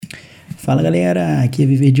Fala galera, aqui é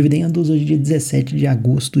Viver Dividendos, hoje é dia 17 de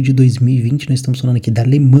agosto de 2020, nós estamos falando aqui da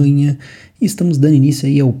Alemanha e estamos dando início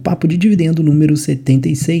aí ao Papo de Dividendo número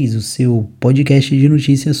 76, o seu podcast de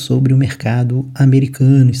notícias sobre o mercado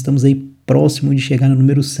americano. Estamos aí próximo de chegar no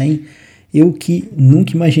número 100, eu que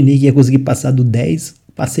nunca imaginei que ia conseguir passar do 10,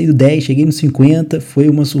 passei do 10, cheguei no 50, foi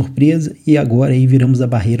uma surpresa e agora aí viramos a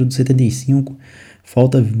barreira do 75,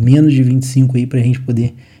 falta menos de 25 aí pra gente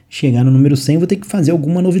poder chegar no número 100, vou ter que fazer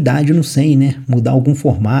alguma novidade no 100, né? Mudar algum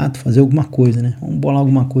formato, fazer alguma coisa, né? Vamos bolar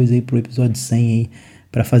alguma coisa aí pro episódio 100 aí,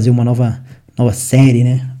 para fazer uma nova série,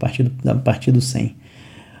 né? A partir do 100.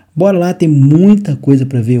 Bora lá, tem muita coisa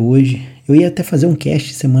para ver hoje. Eu ia até fazer um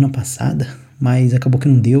cast semana passada, mas acabou que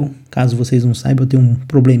não deu. Caso vocês não saibam, eu tenho um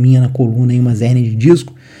probleminha na coluna aí, umas hérnias de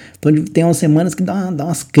disco. Então tem umas semanas que dá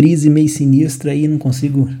umas crises meio sinistras aí, não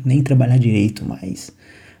consigo nem trabalhar direito, mas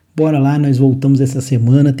bora lá, nós voltamos essa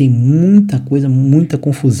semana, tem muita coisa, muita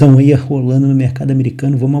confusão aí rolando no mercado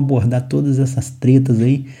americano, vamos abordar todas essas tretas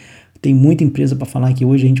aí, tem muita empresa para falar aqui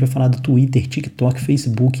hoje, a gente vai falar do Twitter, TikTok,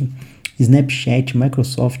 Facebook, Snapchat,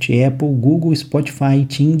 Microsoft, Apple, Google, Spotify,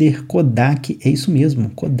 Tinder, Kodak, é isso mesmo,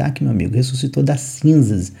 Kodak, meu amigo, ressuscitou das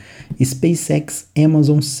cinzas, SpaceX,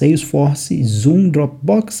 Amazon, Salesforce, Zoom,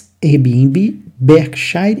 Dropbox, Airbnb,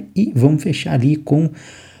 Berkshire e vamos fechar ali com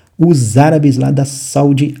os árabes lá da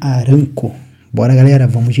Saudi Aramco. Bora galera,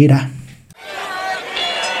 vamos girar.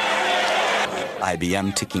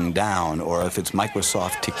 IBM ticking down, or if it's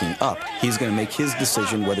Microsoft ticking up, he's going to make his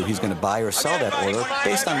decision whether he's going to buy or sell that order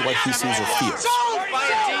based on what he sees or feels.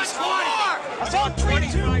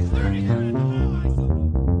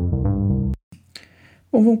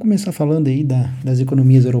 Bom, vamos começar falando aí das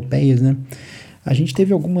economias europeias, né? A gente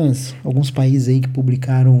teve alguns países aí que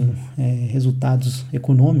publicaram resultados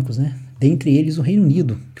econômicos, né? Dentre eles o Reino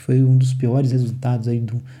Unido, que foi um dos piores resultados aí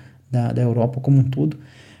da Europa como um todo.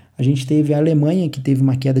 A gente teve a Alemanha, que teve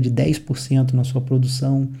uma queda de 10% na sua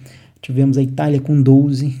produção. Tivemos a Itália com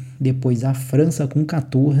 12%, depois a França com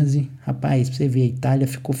 14%. Rapaz, pra você ver, a Itália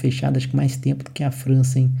ficou fechada acho que mais tempo do que a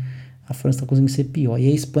França, hein? A França tá conseguindo ser pior. E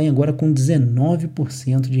a Espanha agora com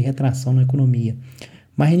 19% de retração na economia.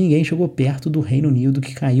 Mas ninguém chegou perto do Reino Unido,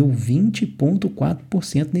 que caiu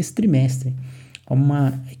 20,4% nesse trimestre,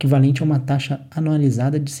 equivalente a uma taxa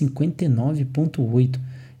anualizada de 59,8%.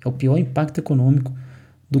 É o pior impacto econômico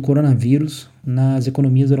do coronavírus nas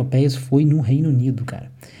economias europeias foi no Reino Unido,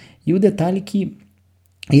 cara. E o detalhe é que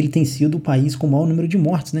ele tem sido o país com o maior número de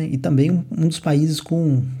mortes, né? E também um dos países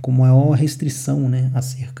com maior restrição, né?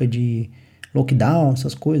 Acerca de lockdown,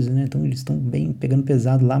 essas coisas, né? Então eles estão bem pegando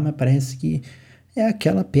pesado lá, mas parece que é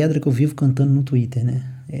aquela pedra que eu vivo cantando no Twitter, né?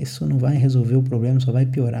 Isso não vai resolver o problema, só vai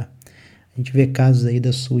piorar. A gente vê casos aí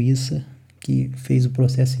da Suíça que fez o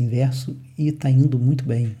processo inverso e tá indo muito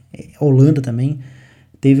bem. A Holanda também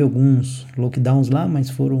teve alguns lockdowns lá, mas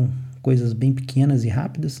foram coisas bem pequenas e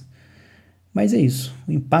rápidas. Mas é isso.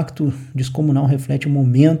 O impacto descomunal reflete o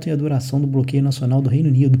momento e a duração do bloqueio nacional do Reino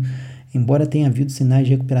Unido. Embora tenha havido sinais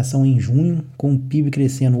de recuperação em junho, com o PIB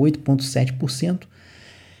crescendo 8,7%,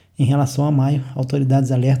 em relação a maio,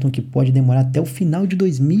 autoridades alertam que pode demorar até o final de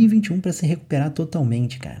 2021 para se recuperar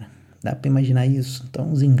totalmente, cara. Dá para imaginar isso?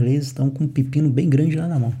 Então os ingleses estão com um pepino bem grande lá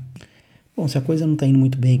na mão. Bom, se a coisa não está indo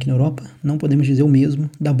muito bem aqui na Europa, não podemos dizer o mesmo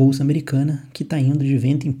da Bolsa Americana, que está indo de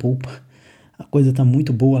vento em polpa. A coisa está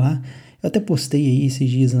muito boa lá. Eu até postei aí esses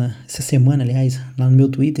dias, essa semana, aliás, lá no meu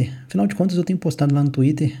Twitter. Afinal de contas, eu tenho postado lá no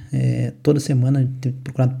Twitter, toda semana, tenho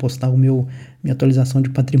procurado postar minha atualização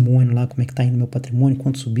de patrimônio lá, como é que tá indo meu patrimônio,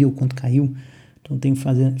 quanto subiu, quanto caiu. Então, eu tenho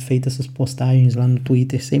feito essas postagens lá no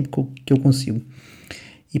Twitter sempre que eu consigo.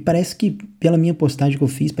 E parece que, pela minha postagem que eu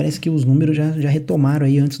fiz, parece que os números já retomaram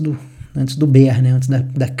aí antes do bear, né? Antes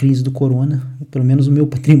da crise do corona. Pelo menos o meu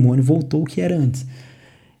patrimônio voltou ao que era antes.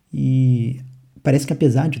 E parece que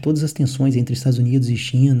apesar de todas as tensões entre Estados Unidos e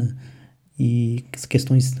China e as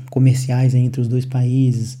questões comerciais entre os dois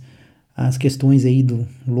países, as questões aí do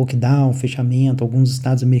lockdown, fechamento, alguns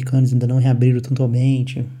estados americanos ainda não reabriram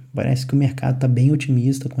totalmente, parece que o mercado está bem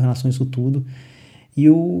otimista com relação a isso tudo e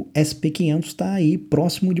o SP500 está aí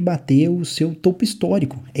próximo de bater o seu topo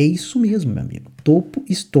histórico. É isso mesmo, meu amigo, topo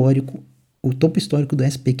histórico. O topo histórico do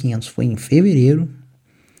SP500 foi em fevereiro,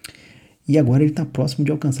 e agora ele está próximo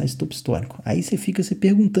de alcançar esse topo histórico. Aí você fica se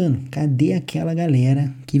perguntando, cadê aquela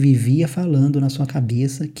galera que vivia falando na sua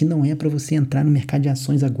cabeça que não é para você entrar no mercado de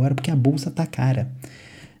ações agora porque a bolsa tá cara?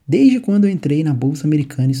 Desde quando eu entrei na bolsa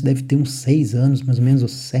americana, isso deve ter uns 6 anos, mais ou menos, ou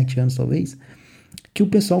 7 anos talvez, que o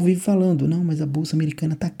pessoal vive falando, não, mas a bolsa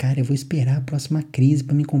americana tá cara, eu vou esperar a próxima crise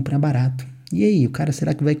para me comprar barato. E aí, o cara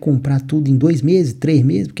será que vai comprar tudo em 2 meses, 3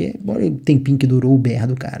 meses? Porque olha o tempinho que durou o bear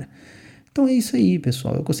do cara. Então é isso aí,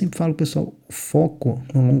 pessoal. É o que eu sempre falo, pessoal, o foco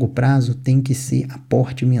no longo prazo tem que ser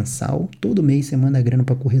aporte mensal. Todo mês você manda grana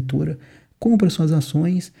para a corretora, compra suas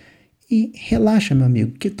ações e relaxa, meu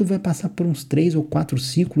amigo, que tu vai passar por uns 3 ou 4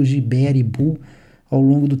 ciclos de bear e bull ao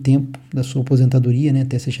longo do tempo da sua aposentadoria, né?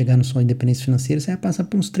 Até você chegar na sua independência financeira, você vai passar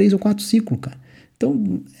por uns 3 ou 4 ciclos, cara.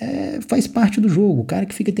 Então, faz parte do jogo. O cara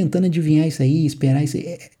que fica tentando adivinhar isso aí, esperar isso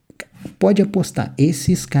aí, pode apostar.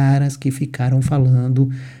 Esses caras que ficaram falando,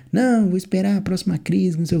 não, vou esperar a próxima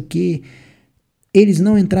crise, não sei o quê, eles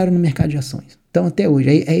não entraram no mercado de ações. Então, até hoje,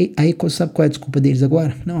 aí sabe qual é a desculpa deles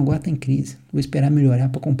agora? Não, agora tá em crise, vou esperar melhorar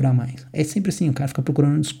para comprar mais. É sempre assim, o cara fica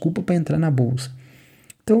procurando desculpa para entrar na bolsa.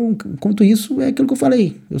 Então, enquanto isso, é aquilo que eu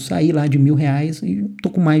falei. Eu saí lá de R$1.000 e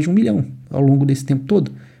tô com mais de 1 milhão ao longo desse tempo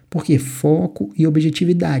todo. Porque foco e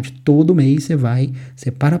objetividade. Todo mês você vai,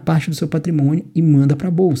 separa parte do seu patrimônio e manda para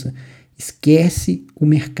a bolsa. Esquece o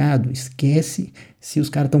mercado, esquece se os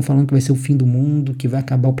caras estão falando que vai ser o fim do mundo, que vai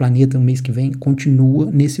acabar o planeta no mês que vem.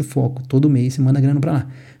 Continua nesse foco. Todo mês você manda grana para lá.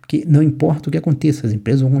 Porque não importa o que aconteça, as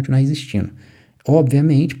empresas vão continuar existindo.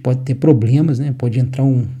 Obviamente, pode ter problemas, né? Pode entrar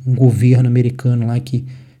um governo americano lá que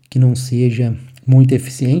não seja muito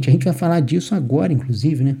eficiente. A gente vai falar disso agora,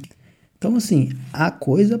 inclusive, né? Então, assim, a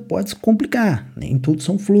coisa pode se complicar. Nem tudo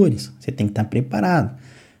são flores. Você tem que estar preparado.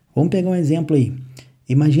 Vamos pegar um exemplo aí.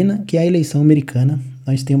 Imagina que a eleição americana,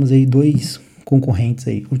 nós temos aí 2 concorrentes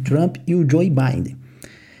aí, o Trump e o Joe Biden.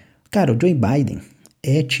 Cara, o Joe Biden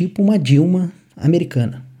é tipo uma Dilma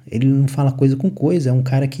americana. Ele não fala coisa com coisa, é um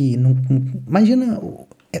cara que não... Imagina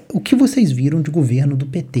o que vocês viram de governo do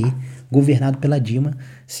PT, governado pela Dilma.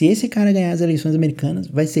 Se esse cara ganhar as eleições americanas,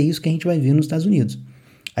 vai ser isso que a gente vai ver nos Estados Unidos.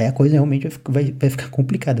 Aí a coisa realmente vai ficar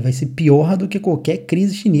complicada, vai ser pior do que qualquer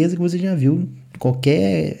crise chinesa que você já viu,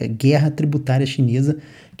 qualquer guerra tributária chinesa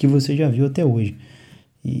que você já viu até hoje.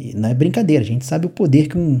 E não é brincadeira, a gente sabe o poder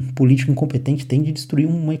que um político incompetente tem de destruir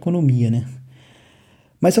uma economia, né?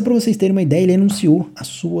 Mas só para vocês terem uma ideia, ele anunciou a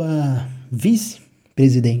sua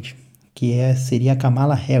vice-presidente, que seria a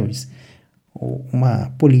Kamala Harris,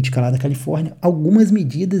 uma política lá da Califórnia. Algumas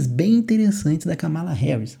medidas bem interessantes da Kamala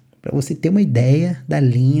Harris, para você ter uma ideia da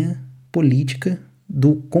linha política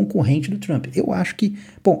do concorrente do Trump. Eu acho que,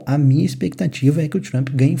 a minha expectativa é que o Trump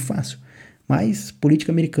ganhe fácil, mas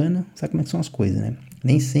política americana, sabe como é que são as coisas, né?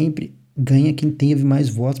 Nem sempre ganha quem teve mais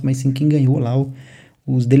votos, mas sim quem ganhou lá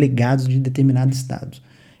os delegados de determinados estados.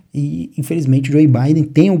 E, infelizmente, o Joe Biden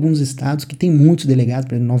tem alguns estados que tem muitos delegados,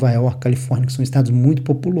 por exemplo, Nova York, Califórnia, que são estados muito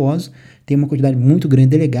populosos, tem uma quantidade muito grande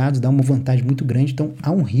de delegados, dá uma vantagem muito grande, então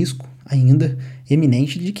há um risco ainda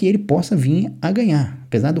eminente de que ele possa vir a ganhar,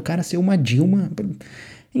 apesar do cara ser uma Dilma.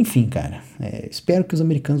 Enfim, cara, espero que os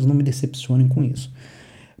americanos não me decepcionem com isso.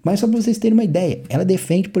 Mas só para vocês terem uma ideia, ela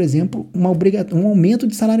defende, por exemplo, um aumento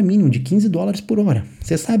de salário mínimo de $15 por hora.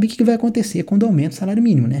 Você sabe o que vai acontecer quando aumenta o salário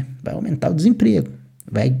mínimo, né? Vai aumentar o desemprego,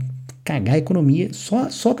 vai cagar a economia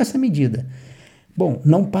só com essa medida. Bom,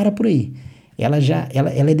 não para por aí. Ela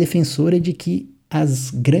é defensora de que as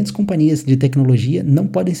grandes companhias de tecnologia não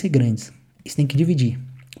podem ser grandes. Isso tem que dividir.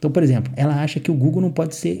 Então, por exemplo, ela acha que o Google não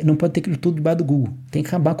pode ter aquilo tudo debaixo do Google. Tem que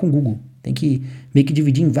acabar com o Google. Tem que meio que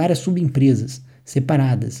dividir em várias subempresas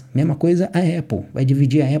separadas. Mesma coisa a Apple. Vai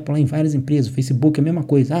dividir a Apple lá em várias empresas. O Facebook é a mesma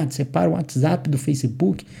coisa. Separa o WhatsApp do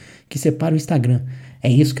Facebook, que separa o Instagram.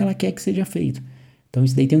 É isso que ela quer que seja feito. Então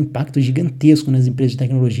isso daí tem um impacto gigantesco nas empresas de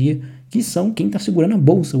tecnologia, que são quem está segurando a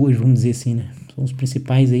bolsa hoje, vamos dizer assim, né? São os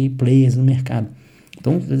principais aí players no mercado.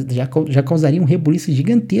 Então já causaria um rebuliço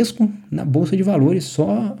gigantesco na bolsa de valores,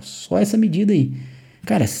 só essa medida aí.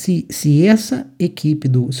 Cara, se essa equipe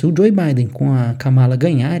se o Joe Biden com a Kamala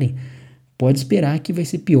ganharem, pode esperar que vai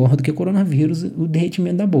ser pior do que o coronavírus, o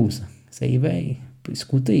derretimento da bolsa. Isso aí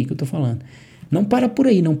escuta aí que eu tô falando. Não para por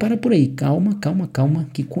aí. Calma,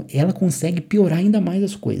 que ela consegue piorar ainda mais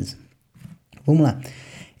as coisas. Vamos lá.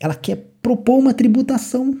 Ela quer propor uma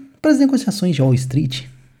tributação para as negociações de Wall Street.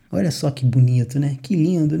 Olha só que bonito, né? Que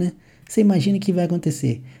lindo, né? Você imagina o que vai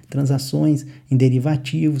acontecer? Transações em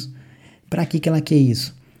derivativos. Para que ela quer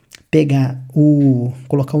isso?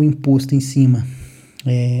 Colocar o imposto em cima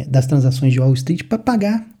das transações de Wall Street para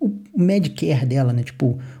pagar o Medicare dela, né?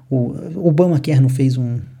 Tipo, o Obamacare não fez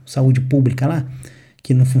saúde pública lá,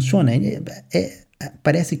 que não funciona.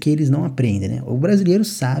 Parece que eles não aprendem, né? O brasileiro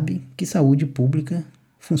sabe que saúde pública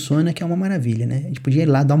funciona, que é uma maravilha, né? A gente podia ir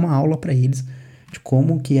lá dar uma aula para eles de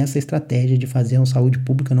como que essa estratégia de fazer uma saúde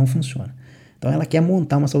pública não funciona. Então ela quer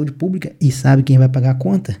montar uma saúde pública e sabe quem vai pagar a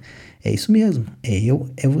conta? É isso mesmo,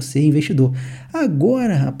 é você, investidor.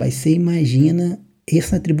 Agora, rapaz, você imagina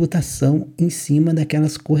essa tributação em cima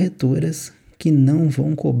daquelas corretoras que não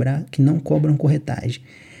vão cobrar, que não cobram corretagem.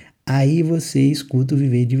 aí você escuta o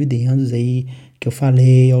Viver Dividendos aí, que eu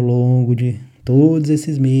falei ao longo de todos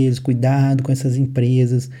esses meses, cuidado com essas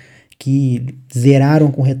empresas que zeraram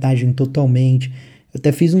a corretagem totalmente. Eu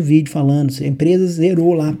até fiz um vídeo falando, se a empresa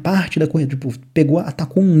zerou lá parte da corretagem, tipo,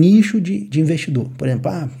 atacou um nicho de investidor. Por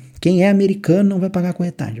exemplo, quem é americano não vai pagar a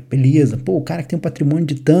corretagem. Beleza. Pô, o cara que tem um patrimônio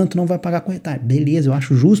de tanto não vai pagar a corretagem. Beleza, eu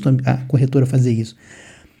acho justo a corretora fazer isso.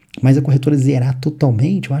 Mas a corretora zerar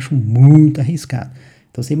totalmente, eu acho muito arriscado.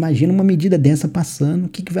 Então você imagina uma medida dessa passando, o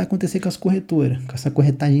que vai acontecer com as corretoras, com essa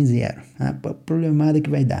corretagem zero? A problemada que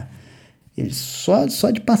vai dar.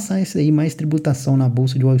 Só de passar isso aí, mais tributação na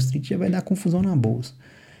Bolsa de Wall Street, já vai dar confusão na Bolsa.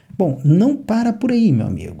 Bom, não para por aí, meu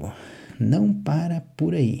amigo. Não para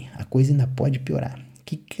por aí. A coisa ainda pode piorar. O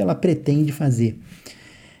que ela pretende fazer?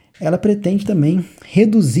 Ela pretende também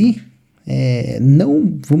reduzir,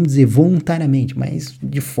 não, vamos dizer, voluntariamente, mas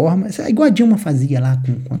de forma, igual a Dilma fazia lá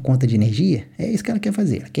com a conta de energia, é isso que ela quer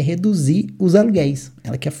fazer. Ela quer reduzir os aluguéis.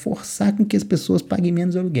 Ela quer forçar com que as pessoas paguem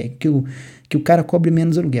menos aluguel, que o cara cobre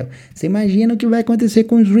menos aluguel. Você imagina o que vai acontecer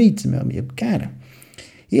com os REITs, meu amigo? Cara,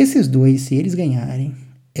 esses dois, se eles ganharem,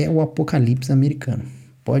 é o apocalipse americano.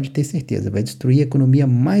 Pode ter certeza, vai destruir a economia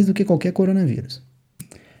mais do que qualquer coronavírus.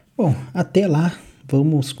 Bom, até lá,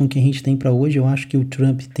 vamos com o que a gente tem para hoje. Eu acho que o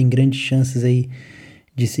Trump tem grandes chances aí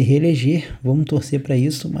de se reeleger. Vamos torcer para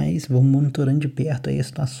isso, mas vamos monitorando de perto aí as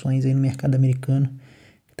situações aí no mercado americano,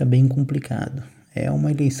 que tá bem complicado. É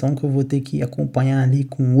uma eleição que eu vou ter que acompanhar ali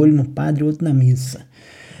com um olho no padre e outro na missa.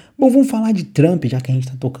 Bom, vamos falar de Trump, já que a gente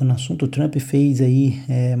está tocando no assunto. O Trump fez aí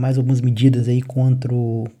mais algumas medidas aí contra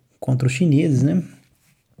os chineses, né?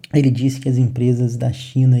 Ele disse que as empresas da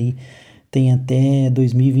China aí têm até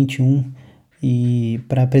 2021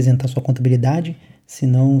 para apresentar sua contabilidade,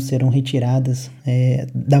 senão serão retiradas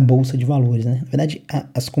da Bolsa de Valores, né? Na verdade,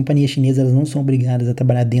 as companhias chinesas elas não são obrigadas a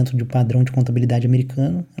trabalhar dentro de um padrão de contabilidade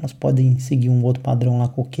americano, elas podem seguir um outro padrão lá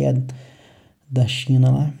qualquer da China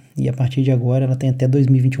lá, e a partir de agora ela tem até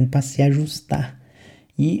 2021 para se ajustar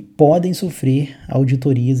e podem sofrer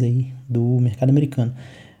auditorias aí do mercado americano.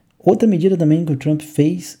 Outra medida também que o Trump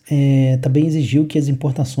fez também exigiu que as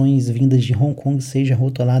importações vindas de Hong Kong sejam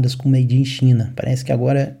rotuladas como Made in China. Parece que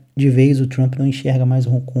agora, de vez, o Trump não enxerga mais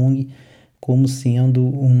Hong Kong como sendo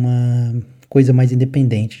uma coisa mais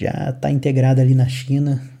independente. Já está integrada ali na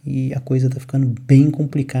China e a coisa está ficando bem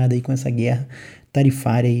complicada aí com essa guerra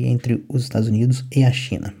tarifária aí entre os Estados Unidos e a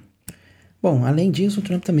China. Bom, além disso, o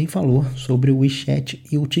Trump também falou sobre o WeChat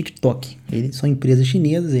e o TikTok. Eles são empresas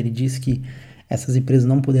chinesas, ele disse que essas empresas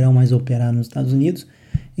não poderão mais operar nos Estados Unidos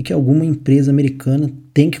e que alguma empresa americana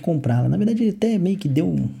tem que comprá-la. Na verdade, ele até meio que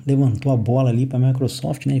levantou a bola ali para a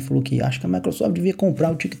Microsoft, né? Ele falou que acha que a Microsoft devia comprar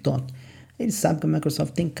o TikTok. Ele sabe que a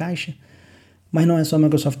Microsoft tem caixa, mas não é só a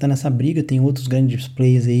Microsoft que está nessa briga, tem outros grandes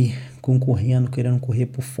players aí concorrendo, querendo correr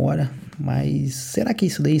por fora. Mas será que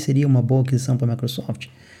isso daí seria uma boa aquisição para a Microsoft?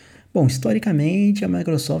 Bom, historicamente, a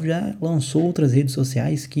Microsoft já lançou outras redes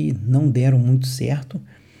sociais que não deram muito certo.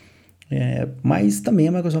 Mas também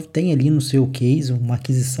a Microsoft tem ali no seu case uma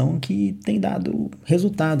aquisição que tem dado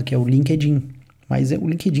resultado, que é o LinkedIn. Mas o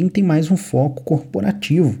LinkedIn tem mais um foco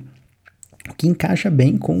corporativo, que encaixa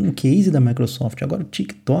bem com o case da Microsoft. Agora o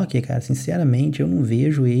TikTok, cara, sinceramente, eu não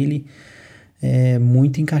vejo ele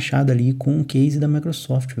muito encaixado ali com o case da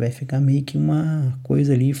Microsoft. Vai ficar meio que uma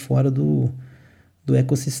coisa ali fora do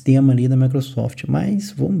ecossistema ali da Microsoft.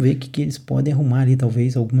 Mas vamos ver o que eles podem arrumar ali,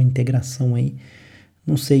 talvez alguma integração aí.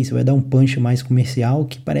 Não sei se vai dar um punch mais comercial,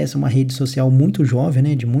 que parece uma rede social muito jovem,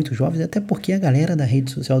 né? De muitos jovens, até porque a galera da rede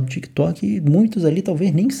social do TikTok, muitos ali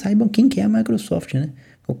talvez nem saibam quem que é a Microsoft, né?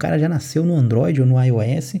 O cara já nasceu no Android ou no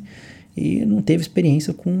iOS e não teve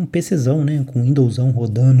experiência com um PCzão, né? Com Windowsão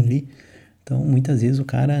rodando ali. Então, muitas vezes o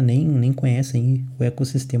cara nem conhece aí o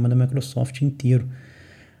ecossistema da Microsoft inteiro.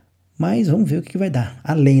 Mas vamos ver o que vai dar.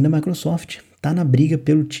 Além da Microsoft, tá na briga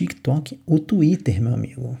pelo TikTok o Twitter, meu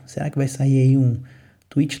amigo. Será que vai sair aí um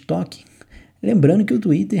TweetTok? Lembrando que o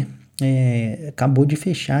Twitter acabou de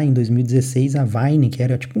fechar em 2016 a Vine, que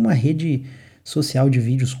era tipo uma rede social de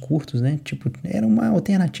vídeos curtos, né? Tipo, era uma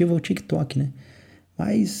alternativa ao TikTok, né?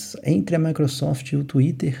 Mas entre a Microsoft e o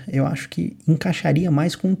Twitter, eu acho que encaixaria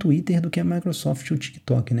mais com o Twitter do que a Microsoft e o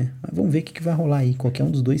TikTok, né? Mas vamos ver o que vai rolar aí. Qualquer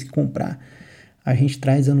um dos dois que comprar, a gente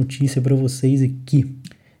traz a notícia para vocês aqui.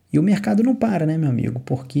 E o mercado não para, né, meu amigo?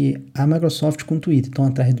 Porque a Microsoft com o Twitter estão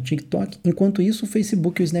atrás do TikTok. Enquanto isso, o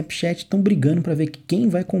Facebook e o Snapchat estão brigando para ver quem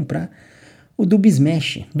vai comprar o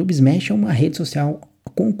Dubsmash. Dubsmash é uma rede social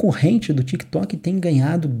concorrente do TikTok e tem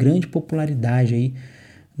ganhado grande popularidade aí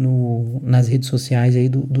nas redes sociais aí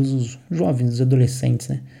dos jovens, dos adolescentes,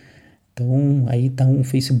 né? Então, aí tá o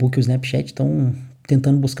Facebook e o Snapchat estão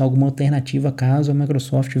tentando buscar alguma alternativa caso a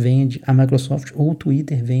Microsoft ou o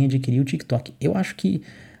Twitter venha adquirir o TikTok. Eu acho que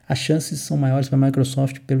as chances são maiores para a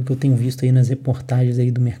Microsoft, pelo que eu tenho visto aí nas reportagens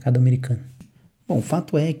aí do mercado americano. Bom, o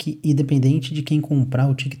fato é que, independente de quem comprar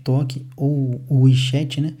o TikTok ou o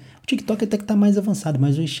WeChat, né? O TikTok até que tá mais avançado,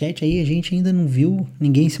 mas o WeChat aí a gente ainda não viu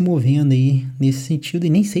ninguém se movendo aí nesse sentido, e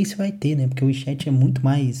nem sei se vai ter, né? Porque o WeChat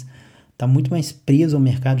tá muito mais preso ao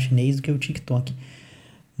mercado chinês do que o TikTok.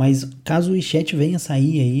 Mas caso o WeChat venha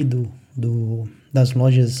sair aí das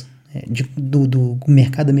lojas do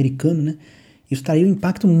mercado americano, né? Isso traria um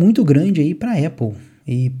impacto muito grande aí para a Apple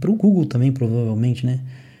e para o Google também, provavelmente, né?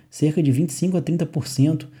 Cerca de 25% a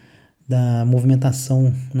 30% da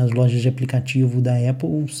movimentação nas lojas de aplicativo da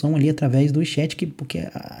Apple são ali através do WeChat, porque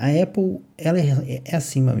a Apple, ela é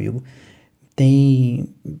assim, meu amigo, tem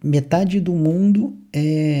metade do mundo,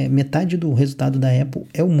 metade do resultado da Apple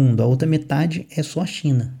é o mundo, a outra metade é só a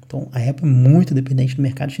China. Então a Apple é muito dependente do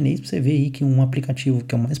mercado chinês. Você vê aí que um aplicativo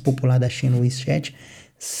que é o mais popular da China, o WeChat,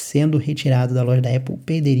 sendo retirado da loja da Apple,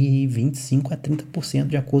 perderia 25% a 30%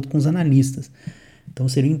 de acordo com os analistas. Então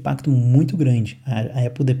seria um impacto muito grande. A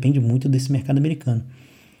Apple depende muito desse mercado americano.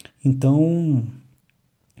 Então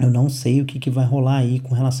eu não sei o que vai rolar aí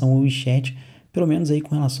com relação ao WeChat, pelo menos aí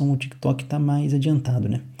com relação ao TikTok está mais adiantado,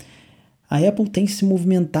 né? A Apple tem se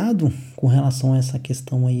movimentado com relação a essa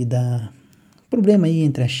questão aí problema aí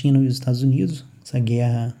entre a China e os Estados Unidos, essa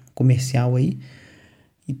guerra comercial aí,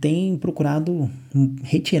 e tem procurado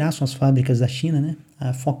retirar suas fábricas da China, né?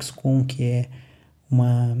 A Foxconn, que é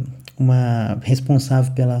uma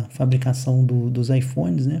responsável pela fabricação dos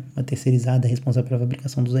iPhones, né? Uma terceirizada responsável pela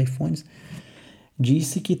fabricação dos iPhones,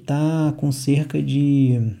 disse que está com cerca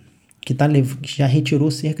de... que já retirou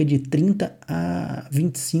cerca de 30% a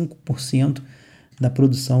 25% da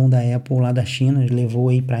produção da Apple lá da China, levou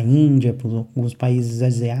aí para a Índia, para alguns países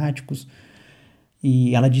asiáticos,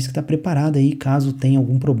 e ela disse que está preparada aí caso tenha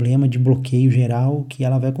algum problema de bloqueio geral, que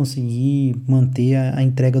ela vai conseguir manter a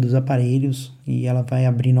entrega dos aparelhos e ela vai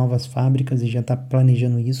abrir novas fábricas e já está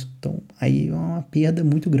planejando isso. Então aí é uma perda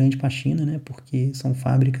muito grande para a China, né? Porque são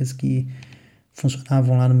fábricas que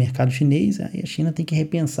funcionavam lá no mercado chinês, aí a China tem que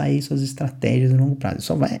repensar aí suas estratégias a longo prazo.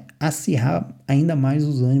 Só vai acirrar ainda mais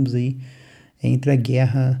os ânimos aí entre a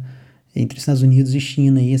guerra entre Estados Unidos e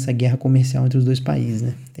China, e essa guerra comercial entre os dois países,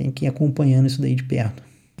 né? Tem que ir acompanhando isso daí de perto.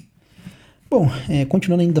 Bom,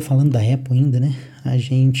 continuando ainda falando da Apple ainda, né? A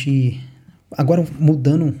gente, agora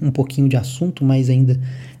mudando um pouquinho de assunto, mas ainda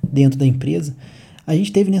dentro da empresa, a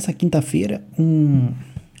gente teve nessa quinta-feira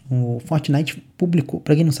o Fortnite publicou,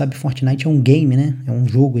 pra quem não sabe, Fortnite é um game, né? É um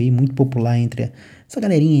jogo aí muito popular entre essa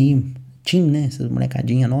galerinha aí, teen, né? Essa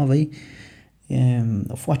molecadinha nova aí,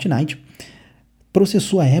 o Fortnite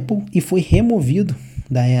processou a Apple e foi removido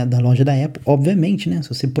da loja da Apple. Obviamente, né? Se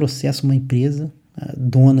você processa uma empresa, a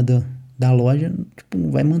dona da loja, tipo,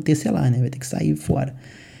 não vai manter, sei lá, né? Vai ter que sair fora.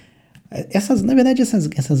 Na verdade,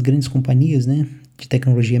 essas grandes companhias, né, de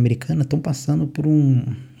tecnologia americana estão passando por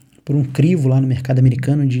um crivo lá no mercado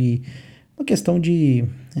americano de uma questão de,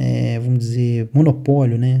 vamos dizer,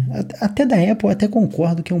 monopólio, né? Até da Apple, eu até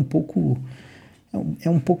concordo que é um pouco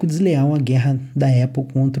desleal a guerra da Apple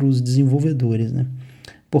contra os desenvolvedores, né?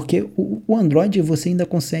 Porque o Android você ainda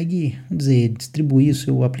consegue, vamos dizer, distribuir o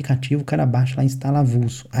seu aplicativo, o cara baixa lá e instala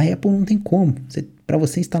avulso. A Apple não tem como. Para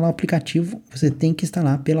você instalar o aplicativo, você tem que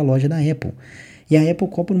instalar pela loja da Apple. E a Apple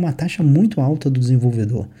cobra uma taxa muito alta do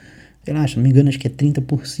desenvolvedor. Sei lá, se não me engano, acho que é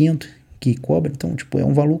 30% que cobra. Então, tipo, é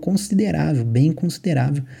um valor considerável, bem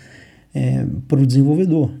considerável para o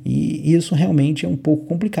desenvolvedor. E isso realmente é um pouco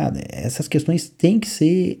complicado. Essas questões têm que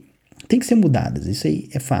ser mudadas. Isso aí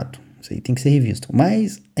é fato. Isso aí tem que ser revisto.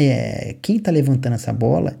 Mas quem está levantando essa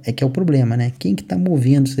bola é que é o problema, né? Quem que está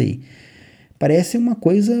movendo isso aí? Parece uma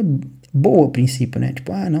coisa boa a princípio, né?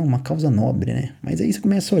 Tipo, não, uma causa nobre, né? Mas aí você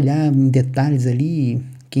começa a olhar em detalhes ali,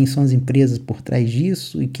 quem são as empresas por trás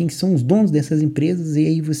disso e quem são os donos dessas empresas, e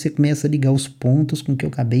aí você começa a ligar os pontos com o que eu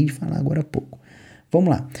acabei de falar agora há pouco. Vamos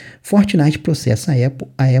lá. Fortnite processa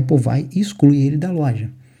a Apple vai e exclui ele da loja.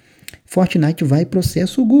 Fortnite vai e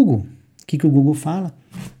processa o Google. O que o Google fala?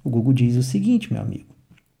 O Google diz o seguinte, meu amigo.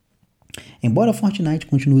 Embora Fortnite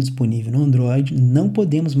continue disponível no Android, não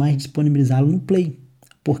podemos mais disponibilizá-lo no Play,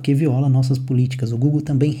 porque viola nossas políticas. O Google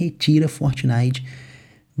também retira Fortnite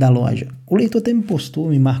da loja. O leitor até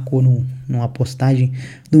me marcou numa postagem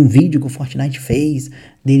de um vídeo que o Fortnite fez,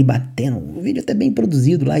 dele batendo, um vídeo até bem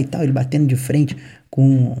produzido lá e tal, ele batendo de frente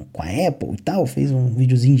com a Apple e tal, fez um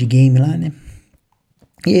videozinho de game lá, né?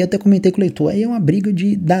 E aí eu até comentei com o leitor, aí é uma briga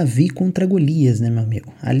de Davi contra Golias, né, meu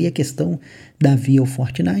amigo? Ali a questão, Davi é o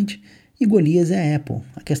Fortnite E Golias é a Apple.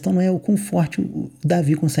 A questão não é o quão forte o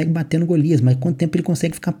Davi consegue bater no Golias, mas quanto tempo ele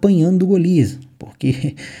consegue ficar apanhando do Golias.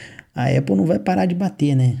 Porque a Apple não vai parar de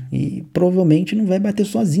bater, né? E provavelmente não vai bater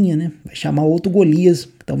sozinha, né? Vai chamar outro Golias,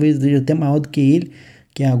 que talvez seja até maior do que ele,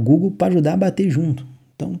 que é a Google, para ajudar a bater junto.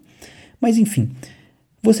 Então, mas enfim,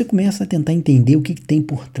 você começa a tentar entender o que tem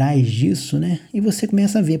por trás disso, né? E você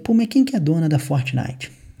começa a ver, pô, mas quem que é dona da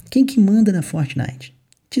Fortnite? Quem que manda na Fortnite?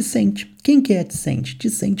 Tencent. Quem que é a Tencent?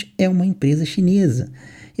 Tencent é uma empresa chinesa.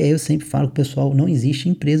 E aí eu sempre falo que, pessoal, não existe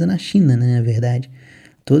empresa na China, né, na verdade.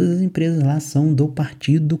 Todas as empresas lá são do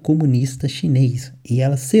Partido Comunista Chinês. E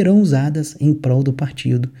elas serão usadas em prol do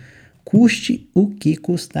partido. Custe o que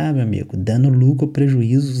custar, meu amigo. Dando lucro ou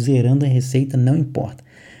prejuízo, zerando a receita, não importa.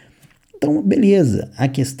 Então, beleza. A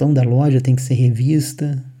questão da loja tem que ser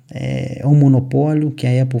revista. É um monopólio que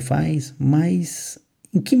a Apple faz, mas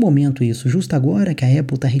em que momento isso? Justo agora que a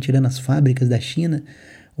Apple está retirando as fábricas da China,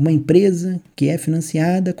 uma empresa que é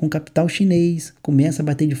financiada com capital chinês começa a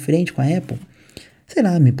bater de frente com a Apple? Sei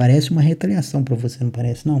lá, me parece uma retaliação para você, não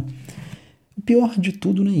parece não? O pior de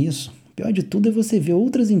tudo não é isso. O pior de tudo é você ver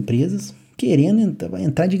outras empresas querendo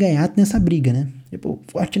entrar de gaiato nessa briga, né? Tipo,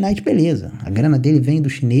 Fortnite, beleza. A grana dele vem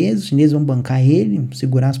dos chineses, os chineses vão bancar ele,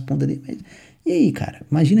 segurar as pontas dele. Mas e aí, cara?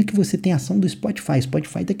 Imagina que você tem ação do Spotify. O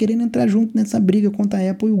Spotify tá querendo entrar junto nessa briga contra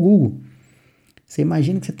a Apple e o Google. Você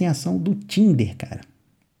imagina que você tem ação do Tinder, cara.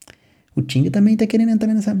 O Tinder também tá querendo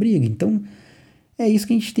entrar nessa briga. Então, é isso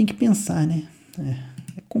que a gente tem que pensar, né? É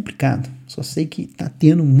complicado. Só sei que tá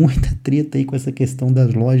tendo muita treta aí com essa questão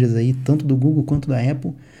das lojas aí, tanto do Google quanto da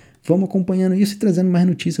Apple. Vamos acompanhando isso e trazendo mais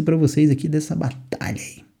notícia para vocês aqui dessa batalha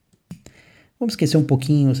aí. Vamos esquecer um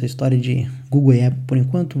pouquinho essa história de Google e Apple por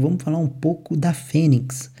enquanto. Vamos falar um pouco da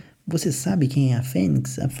Fênix. Você sabe quem é a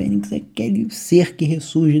Fênix? A Fênix é aquele ser que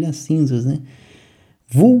ressurge das cinzas, né?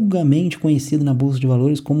 Vulgarmente conhecido na Bolsa de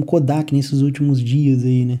Valores como Kodak nesses últimos dias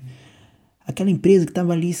aí, né? Aquela empresa que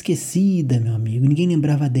estava ali esquecida, meu amigo. Ninguém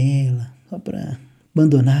lembrava dela. Só para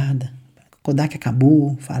abandonada. Kodak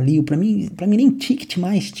acabou, faliu. Para mim nem ticket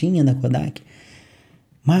mais tinha da Kodak.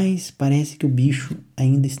 Mas parece que o bicho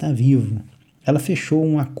ainda está vivo. Ela fechou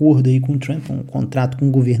um acordo aí com o Trump, um contrato com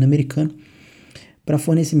o governo americano para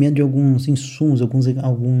fornecimento de alguns insumos,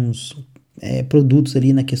 alguns produtos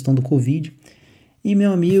ali na questão do Covid. E,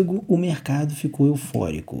 meu amigo, o mercado ficou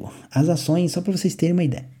eufórico. As ações, só para vocês terem uma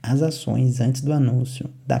ideia, as ações antes do anúncio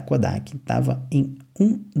da Kodak estavam em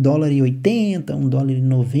 $1,80,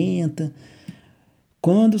 $1,90.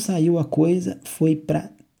 Quando saiu a coisa, foi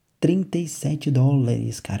para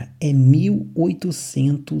 $37, cara. É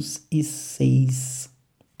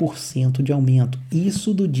 1.806% de aumento.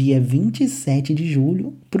 Isso do dia 27 de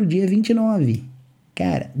julho para o dia 29.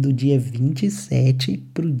 Cara, do dia 27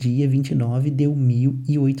 para o dia 29 deu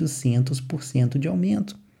 1.800% de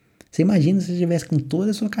aumento. Você imagina se você estivesse com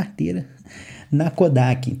toda a sua carteira na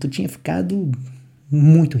Kodak. Tu tinha ficado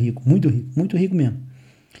muito rico, muito rico, muito rico mesmo.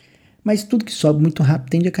 Mas tudo que sobe muito rápido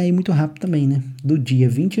tende a cair muito rápido também, né? Do dia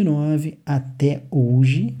 29 até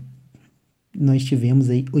hoje, nós tivemos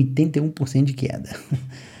aí 81% de queda.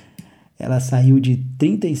 Ela saiu de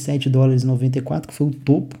 $37,94, que foi o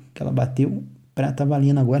topo que ela bateu, para estar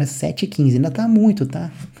valendo agora 7,15. Ainda tá muito,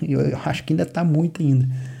 tá? Eu acho que ainda tá muito ainda.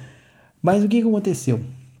 Mas o que aconteceu?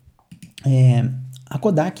 A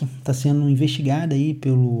Kodak está sendo investigada aí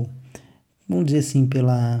vamos dizer assim,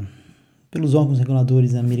 pelos órgãos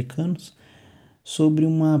reguladores americanos sobre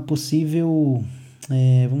uma possível,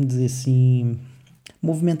 vamos dizer assim,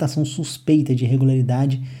 movimentação suspeita de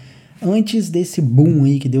irregularidade antes desse boom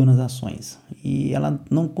aí que deu nas ações. E ela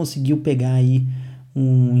não conseguiu pegar aí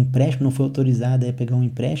um empréstimo, não foi autorizada a pegar um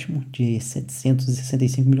empréstimo de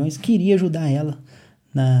 765 milhões, que iria ajudar ela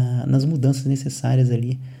nas mudanças necessárias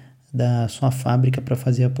ali da sua fábrica para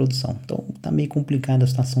fazer a produção. Então tá meio complicada a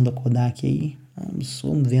situação da Kodak aí.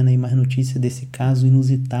 Vamos vendo aí mais notícias desse caso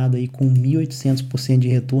inusitado aí com 1.800% de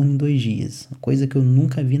retorno em 2 dias. Coisa que eu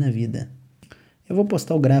nunca vi na vida. Eu vou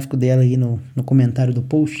postar o gráfico dela aí no comentário do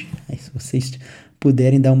post. Aí, se vocês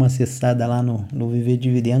puderem dar uma acessada lá no Viver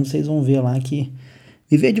Dividendos, vocês vão ver lá que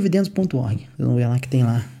viverdividendos.org. Vocês vão ver lá que tem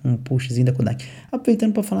lá um postzinho da Kodak.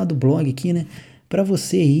 Aproveitando para falar do blog aqui, né? Para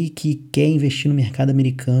você aí que quer investir no mercado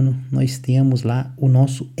americano, nós temos lá o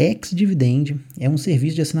nosso Ex-Dividend. É um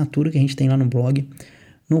serviço de assinatura que a gente tem lá no blog,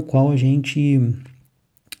 no qual a gente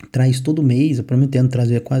traz todo mês, eu prometendo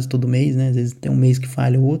trazer quase todo mês, né? Às vezes tem um mês que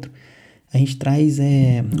falha o outro. A gente traz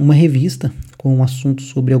uma revista com um assunto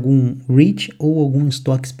sobre algum REIT ou algum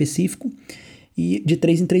estoque específico. E de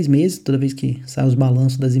 3 em 3 meses, toda vez que sai os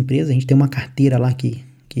balanços das empresas, a gente tem uma carteira lá que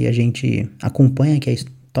a gente acompanha, que é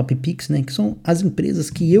Top Picks, né, que são as empresas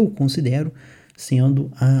que eu considero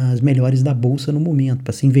sendo as melhores da bolsa no momento,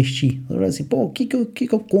 para se investir. Assim, pô, o que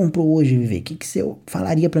eu compro hoje, Viver? O que você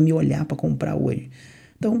falaria para me olhar para comprar hoje?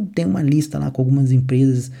 Então, tem uma lista lá com algumas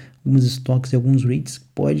empresas, alguns estoques e alguns REITs que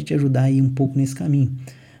pode te ajudar aí um pouco nesse caminho.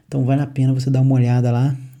 Então, vale a pena você dar uma olhada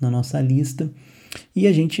lá na nossa lista e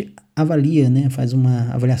a gente avalia, né, faz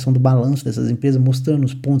uma avaliação do balanço dessas empresas, mostrando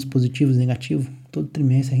os pontos positivos e negativos. Todo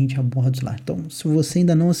trimestre a gente aborda isso lá. Então, se você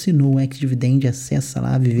ainda não assinou o Ex-Dividend, acessa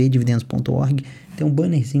lá, viverdividendos.org. Tem um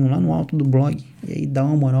bannerzinho lá no alto do blog. E aí dá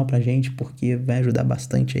uma moral pra gente, porque vai ajudar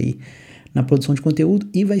bastante aí na produção de conteúdo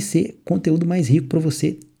e vai ser conteúdo mais rico para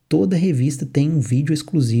você. Toda revista tem um vídeo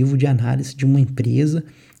exclusivo de análise de uma empresa.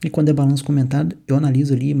 E quando é balanço comentado, eu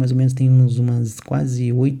analiso ali, mais ou menos tem umas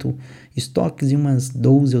quase 8 estoques e umas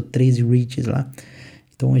 12 ou 13 REITs lá.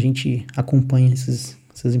 Então a gente acompanha essas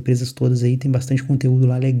empresas todas aí, tem bastante conteúdo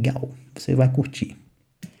lá legal, você vai curtir.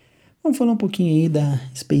 Vamos falar um pouquinho aí da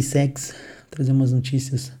SpaceX, trazer umas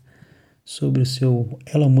notícias sobre o seu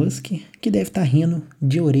Elon Musk, que deve estar rindo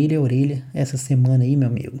de orelha a orelha essa semana aí, meu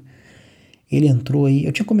amigo. Ele entrou aí,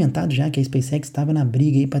 eu tinha comentado já que a SpaceX estava na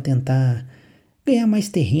briga aí para tentar ganhar mais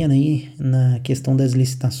terreno aí na questão das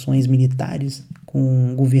licitações militares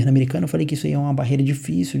com o governo americano. Eu falei que isso aí é uma barreira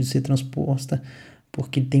difícil de ser transposta,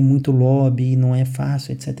 porque tem muito lobby, não é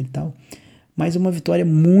fácil, etc e tal. Mas uma vitória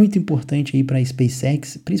muito importante aí para a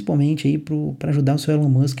SpaceX, principalmente aí para ajudar o seu Elon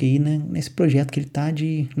Musk aí, né, nesse projeto que ele tá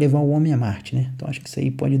de levar o homem a Marte, né? Então acho que isso aí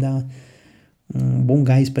pode dar um bom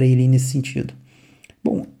gás para ele aí nesse sentido.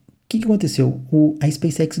 Bom, o que aconteceu? A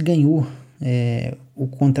SpaceX ganhou o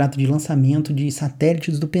contrato de lançamento de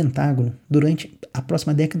satélites do Pentágono durante a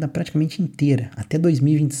próxima década praticamente inteira, até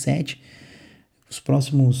 2027. Os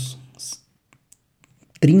próximos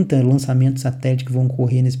 30 lançamentos de satélite que vão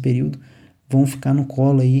ocorrer nesse período vão ficar no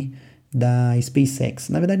colo aí da SpaceX.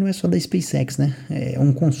 Na verdade não é só da SpaceX, né? É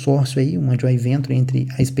um consórcio aí, uma joint venture entre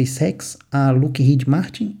a SpaceX, a Lockheed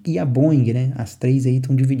Martin e a Boeing, né? As três aí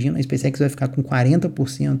estão dividindo, a SpaceX vai ficar com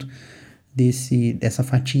 40% dessa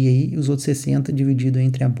fatia aí, e os outros 60% dividido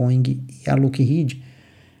entre a Boeing e a Lockheed.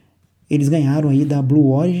 Eles ganharam aí da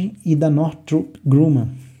Blue Origin e da Northrop Grumman,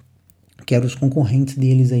 que eram os concorrentes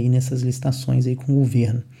deles aí nessas licitações aí com o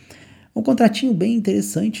governo. Um contratinho bem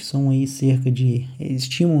interessante, são aí eles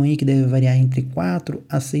estimam aí que deve variar entre 4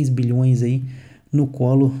 a 6 bilhões aí no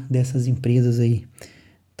colo dessas empresas aí.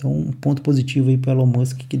 Então, um ponto positivo aí para o Elon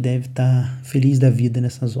Musk, que deve estar feliz da vida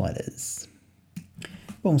nessas horas.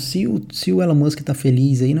 Bom, se o Elon Musk está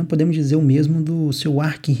feliz aí, nós podemos dizer o mesmo do seu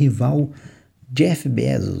arquirrival Jeff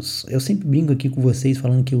Bezos. Eu sempre brinco aqui com vocês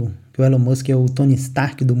falando que o Elon Musk é o Tony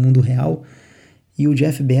Stark do mundo real e o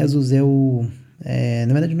Jeff Bezos é o...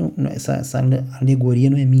 na verdade, essa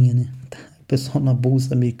alegoria não é minha, né? O pessoal na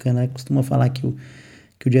bolsa americana costuma falar que o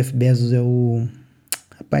Jeff Bezos é o...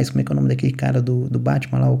 Rapaz, como é que é o nome daquele cara do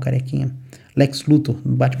Batman lá, o carequinha? Lex Luthor,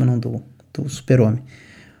 do Batman não, do Super-Homem.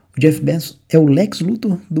 O Jeff Bezos é o Lex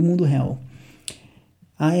Luthor do mundo real.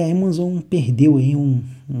 A Amazon perdeu aí um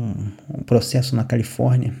processo na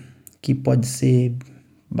Califórnia que pode ser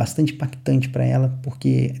bastante impactante para ela,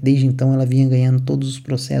 porque desde então ela vinha ganhando todos os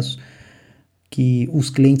processos que os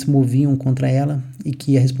clientes moviam contra ela e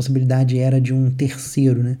que a responsabilidade era de um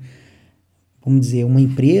terceiro, né? Vamos dizer, uma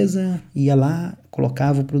empresa ia lá,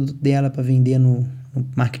 colocava o produto dela para vender no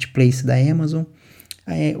marketplace da Amazon.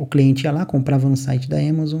 Aí o cliente ia lá, comprava no site da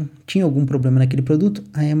Amazon, tinha algum problema naquele produto,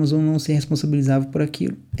 a Amazon não se responsabilizava por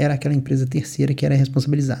aquilo, era aquela empresa terceira que era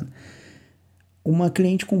responsabilizada. Uma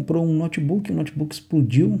cliente comprou um notebook, o notebook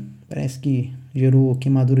explodiu, parece que gerou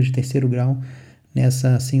queimadura de 3º grau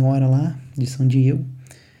nessa senhora lá de San Diego,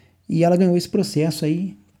 e ela ganhou esse processo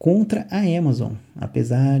aí contra a Amazon,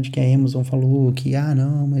 apesar de que a Amazon falou que,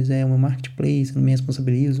 não, mas é uma marketplace, não me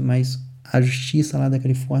responsabilizo, mas a justiça lá da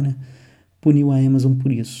Califórnia puniu a Amazon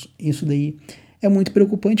por isso. Isso daí é muito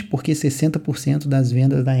preocupante, porque 60% das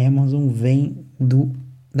vendas da Amazon vem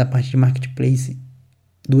da parte de marketplace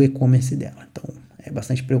do e-commerce dela. Então, é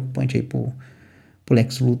bastante preocupante aí pro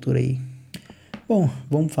Lex Luthor aí. Bom,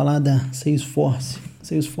 vamos falar da Salesforce.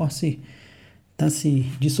 Salesforce está se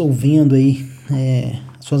dissolvendo aí,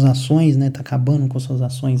 suas ações, né? Tá acabando com suas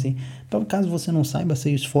ações aí. Então, caso você não saiba, a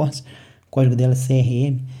Salesforce, o código dela é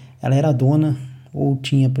CRM, ela era dona, ou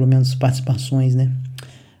tinha pelo menos participações, né,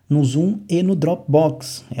 no Zoom e no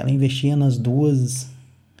Dropbox. Ela investia nas duas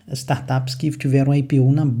startups que tiveram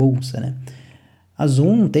IPO na bolsa, né. A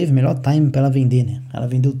Zoom não teve melhor time para ela vender, né. Ela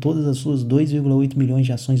vendeu todas as suas 2,8 milhões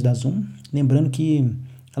de ações da Zoom, lembrando que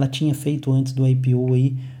ela tinha feito antes do IPO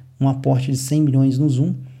aí um aporte de 100 milhões no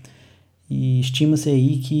Zoom, e estima-se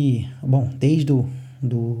aí que, bom, desde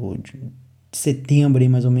de setembro aí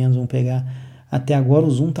mais ou menos, vamos pegar, Até agora o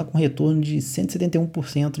Zoom está com retorno de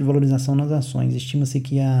 171% de valorização nas ações. Estima-se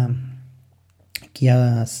que a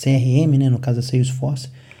CRM, né, no caso a Salesforce,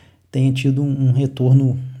 tenha tido um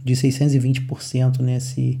retorno de 620%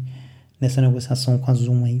 nessa negociação com a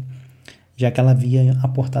Zoom aí, já que ela havia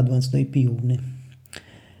aportado antes do IPO, né?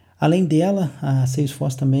 Além dela, a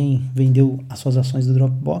Salesforce também vendeu as suas ações do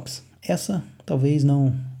Dropbox. Essa talvez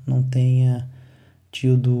não tenha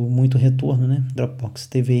tido muito retorno, né? Dropbox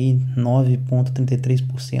teve aí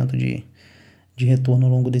 9,33% de retorno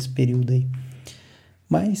ao longo desse período aí.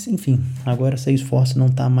 Mas, enfim, agora a Salesforce não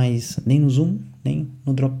está mais nem no Zoom, nem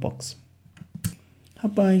no Dropbox.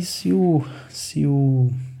 Rapaz, se o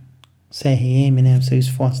CRM, né, o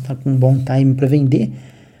Salesforce está com um bom time para vender,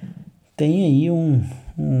 tem aí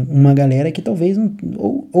uma galera que talvez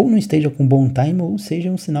ou não esteja com bom time ou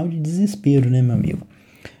seja um sinal de desespero, né, meu amigo?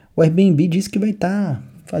 O Airbnb disse que vai estar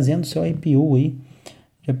fazendo seu IPO aí,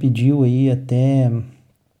 já pediu aí até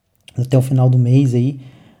o final do mês aí,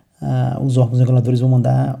 os órgãos reguladores vão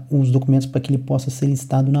mandar os documentos para que ele possa ser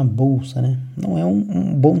listado na bolsa, né? Não é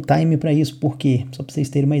um bom time para isso, porque, só para vocês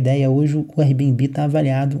terem uma ideia, hoje o Airbnb está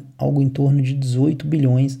avaliado algo em torno de 18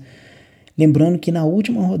 bilhões, lembrando que na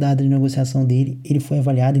última rodada de negociação dele, ele foi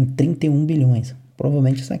avaliado em 31 bilhões,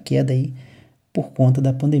 provavelmente essa queda aí por conta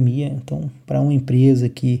da pandemia. Então, para uma empresa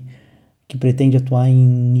que pretende atuar em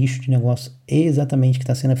nicho de negócio exatamente que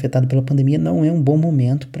está sendo afetado pela pandemia, não é um bom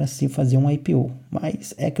momento para se fazer um IPO.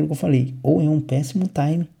 Mas é aquilo que eu falei, ou é um péssimo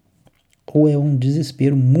time, ou é um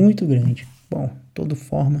desespero muito grande. Bom, de toda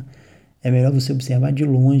forma, é melhor você observar de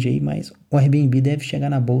longe aí, mas o Airbnb deve chegar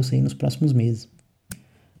na bolsa aí nos próximos meses.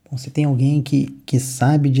 Bom, se tem alguém que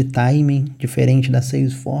sabe de timing diferente da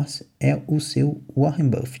Salesforce, é o seu Warren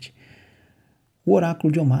Buffett. O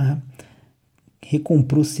oráculo de Omaha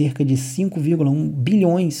recomprou cerca de 5,1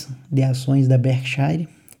 bilhões de ações da Berkshire,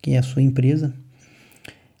 que é a sua empresa.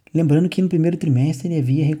 Lembrando que no primeiro trimestre ele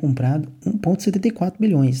havia recomprado 1,74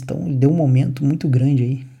 bilhões. Então ele deu um aumento muito grande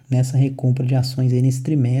aí nessa recompra de ações aí nesse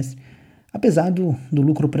trimestre. Apesar do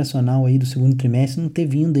lucro operacional aí do segundo trimestre não ter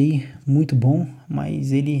vindo aí muito bom,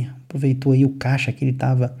 mas ele aproveitou aí o caixa que ele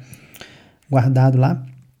estava guardado lá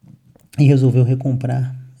e resolveu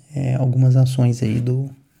recomprar algumas ações aí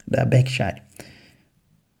da Berkshire.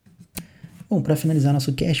 Bom, para finalizar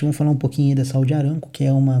nosso cast, vamos falar um pouquinho aí da Saudi Aramco, que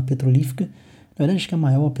é uma petrolífica, na verdade acho que é a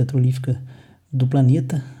maior petrolífica do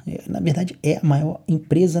planeta, na verdade é a maior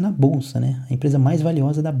empresa na bolsa, né? A empresa mais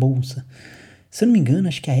valiosa da bolsa. Se eu não me engano,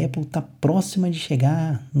 acho que a Apple está próxima de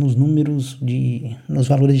chegar nos nos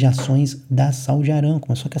valores de ações da Saudi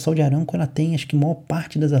Aramco, só que a Saudi Aramco ela tem, acho que a maior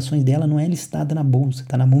parte das ações dela não é listada na bolsa,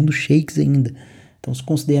 está na mão dos sheiks ainda. Então, se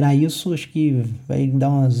considerar isso, acho que vai dar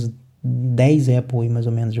umas 10 Apple aí, mais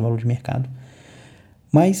ou menos, de valor de mercado.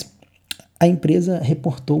 Mas a empresa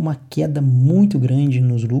reportou uma queda muito grande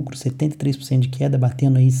nos lucros, 73% de queda,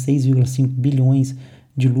 batendo aí 6,5 bilhões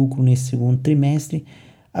de lucro nesse segundo trimestre.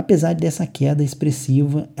 Apesar dessa queda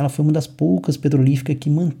expressiva, ela foi uma das poucas petrolíficas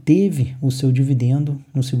que manteve o seu dividendo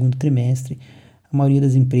no segundo trimestre. A maioria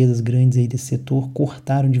das empresas grandes aí desse setor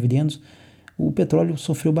cortaram dividendos. O petróleo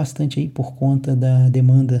sofreu bastante aí por conta da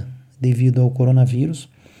demanda devido ao coronavírus,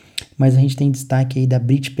 mas a gente tem destaque aí da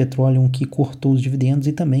British Petroleum, que cortou os dividendos,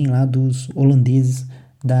 e também lá dos holandeses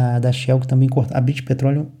da Shell, que também cortou. A British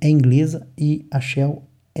Petroleum é inglesa e a Shell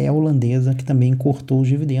é holandesa, que também cortou os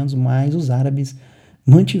dividendos, mas os árabes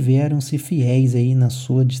mantiveram-se fiéis aí na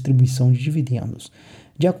sua distribuição de dividendos.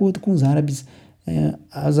 De acordo com os árabes,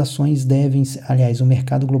 as ações o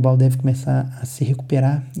mercado global deve começar a se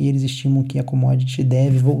recuperar e eles estimam que a commodity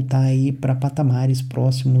deve voltar aí para patamares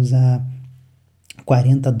próximos a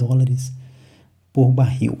 $40 por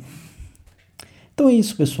barril. Então é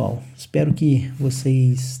isso, pessoal. Espero que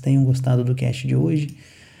vocês tenham gostado do cast de hoje.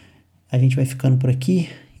 A gente vai ficando por aqui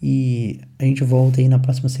e a gente volta aí na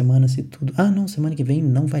próxima semana, se tudo... não, semana que vem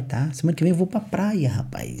não vai estar. Semana que vem eu vou pra praia,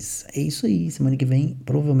 rapaz. É isso aí. Semana que vem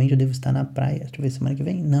provavelmente eu devo estar na praia. Deixa eu ver, semana que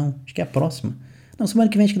vem? Não, acho que é a próxima. Não, semana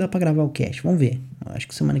que vem acho que dá pra gravar o cast. Vamos ver. Acho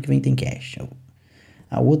que semana que vem tem cast.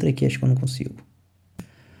 A outra aqui acho que eu não consigo.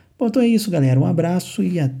 Bom, então é isso, galera. Um abraço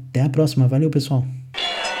e até a próxima. Valeu, pessoal.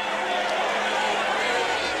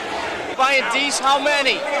 Buying D's, how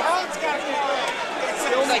many?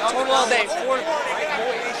 Still like total all day. 4